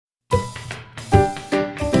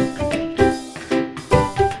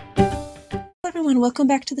and welcome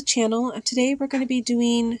back to the channel. Today we're going to be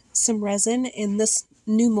doing some resin in this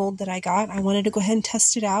new mold that I got. I wanted to go ahead and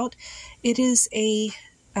test it out. It is a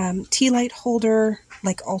tea light holder,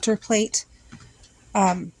 like altar plate.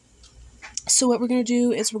 So what we're going to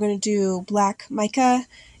do is we're going to do black mica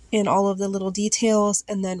in all of the little details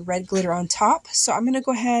and then red glitter on top. So I'm going to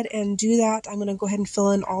go ahead and do that. I'm going to go ahead and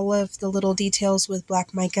fill in all of the little details with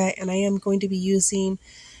black mica, and I am going to be using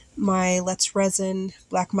my Let's Resin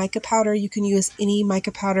black mica powder. You can use any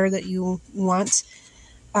mica powder that you want.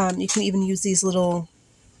 You can even use these little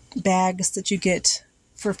bags that you get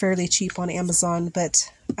for fairly cheap on Amazon,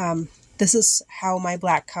 but this is how my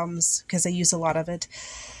black comes because I use a lot of it.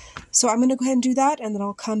 So I'm going to go ahead and do that, and then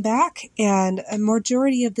I'll come back, and a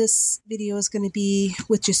majority of this video is going to be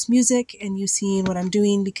with just music and you seeing what I'm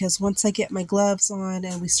doing, because once I get my gloves on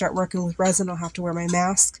and we start working with resin, I'll have to wear my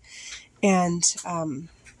mask, and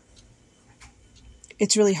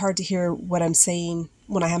it's really hard to hear what I'm saying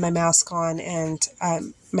when I have my mask on, and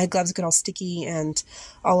my gloves get all sticky and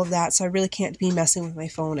all of that, so I really can't be messing with my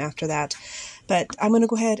phone after that. But I'm going to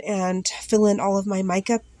go ahead and fill in all of my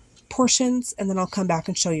mica portions, and then I'll come back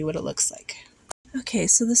and show you what it looks like. Okay,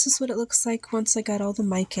 so this is what it looks like once I got all the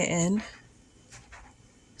mica in.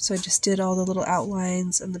 So I just did all the little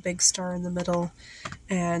outlines and the big star in the middle,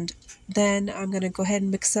 and then I'm going to go ahead and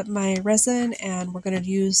mix up my resin, and we're going to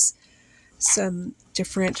use some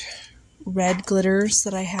different red glitters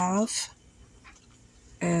that I have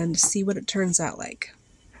and see what it turns out like.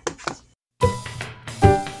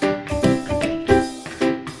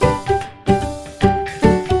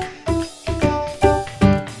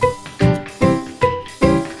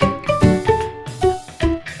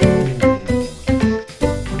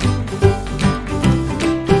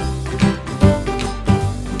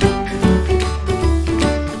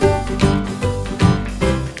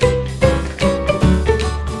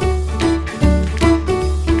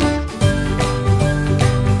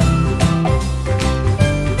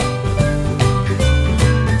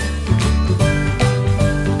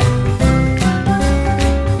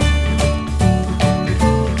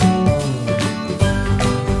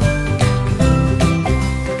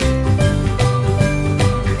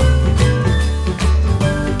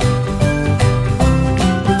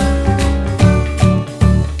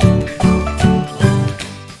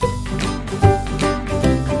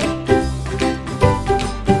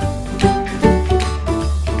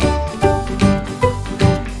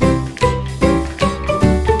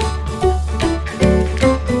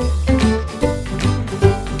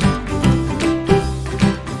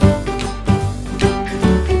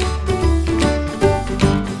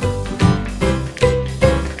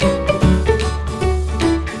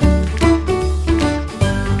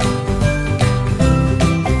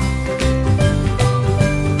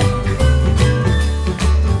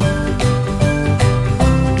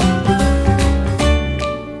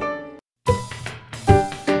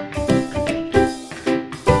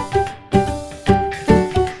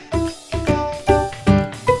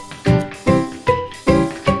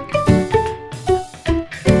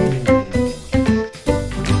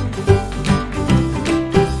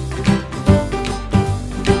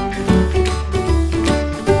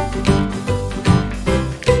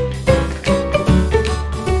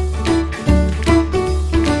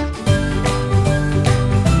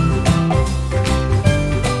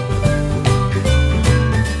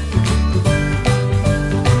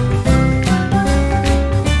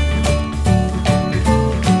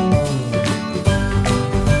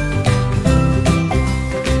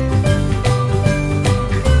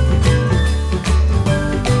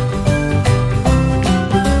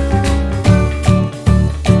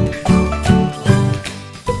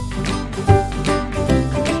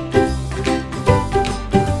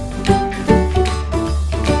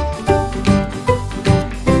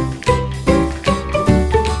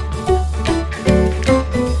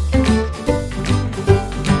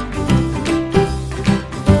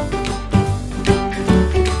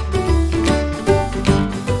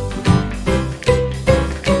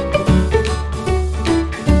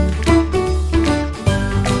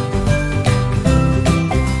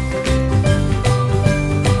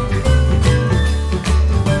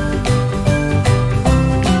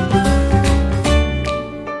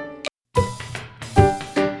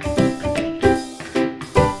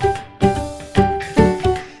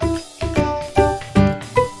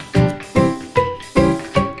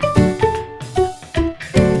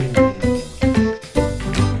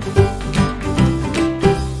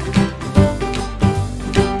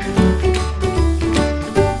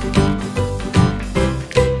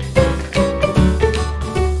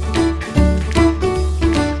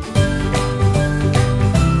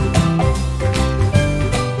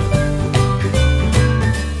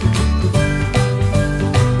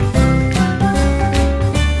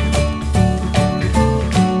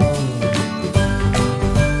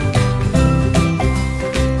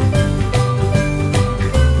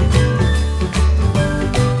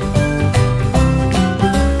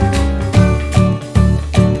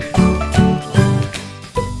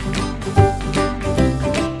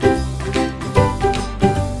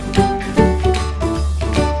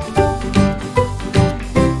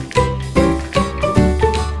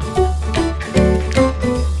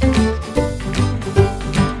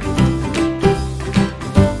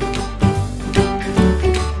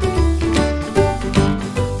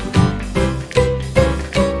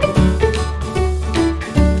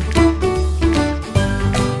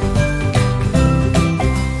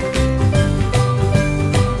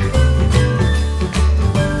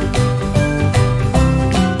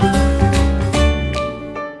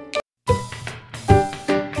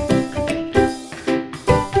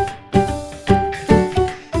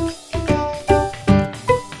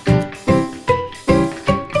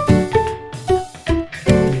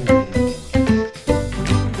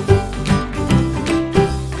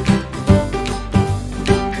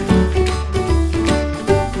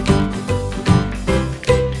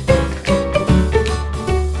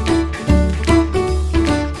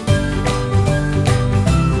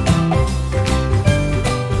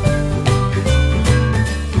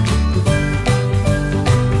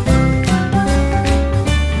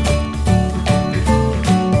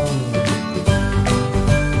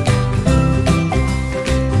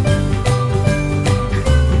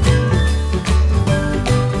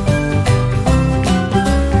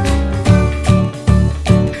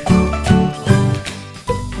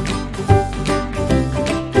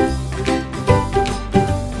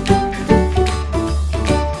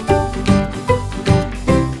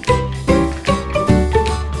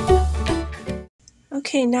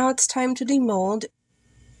 Okay, now it's time to demold.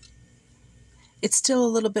 It's still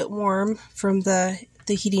a little bit warm from the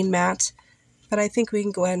heating mat, but I think we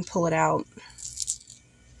can go ahead and pull it out.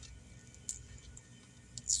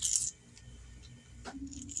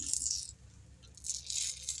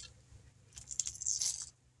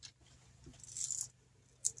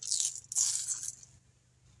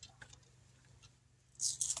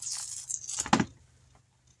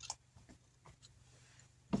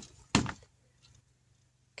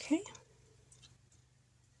 Okay.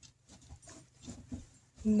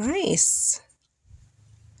 Nice.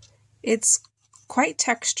 It's quite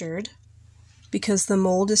textured because the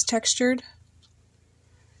mold is textured.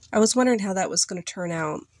 I was wondering how that was going to turn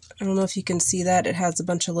out. I don't know if you can see that. It has a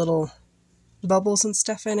bunch of little bubbles and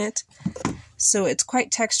stuff in it. So it's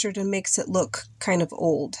quite textured and makes it look kind of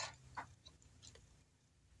old.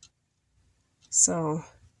 So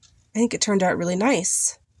I think it turned out really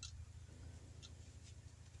nice.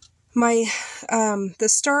 My the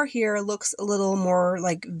star here looks a little more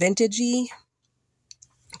like vintagey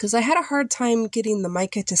because I had a hard time getting the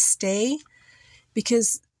mica to stay,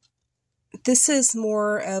 because this is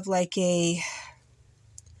more of like a,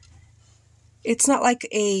 it's not like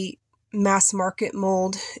a mass market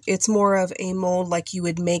mold. It's more of a mold like you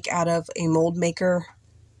would make out of a mold maker,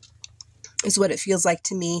 is what it feels like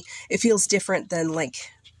to me. It feels different than like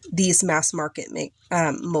these mass market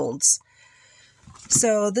molds.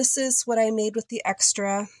 So this is what I made with the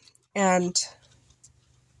extra, and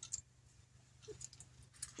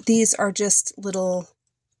these are just little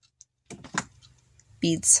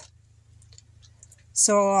beads.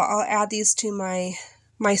 So I'll add these to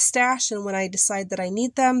my stash, and when I decide that I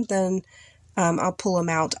need them, then I'll pull them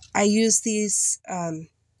out. I use these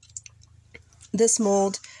this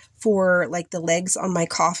mold for like the legs on my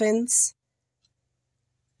coffins.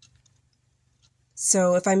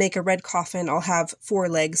 So if I make a red coffin, I'll have 4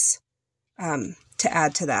 legs to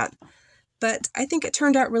add to that. But I think it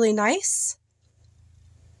turned out really nice.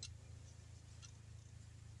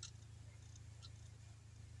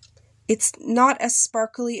 It's not as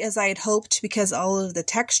sparkly as I had hoped because all of the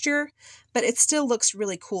texture, but it still looks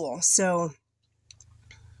really cool. So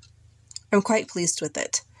I'm quite pleased with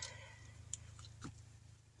it.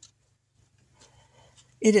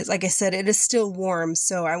 It is, like I said, it is still warm,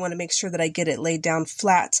 so I want to make sure that I get it laid down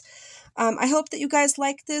flat. I hope that you guys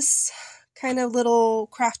like this kind of little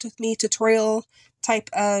craft with me tutorial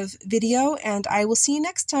type of video, and I will see you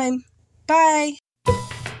next time. Bye!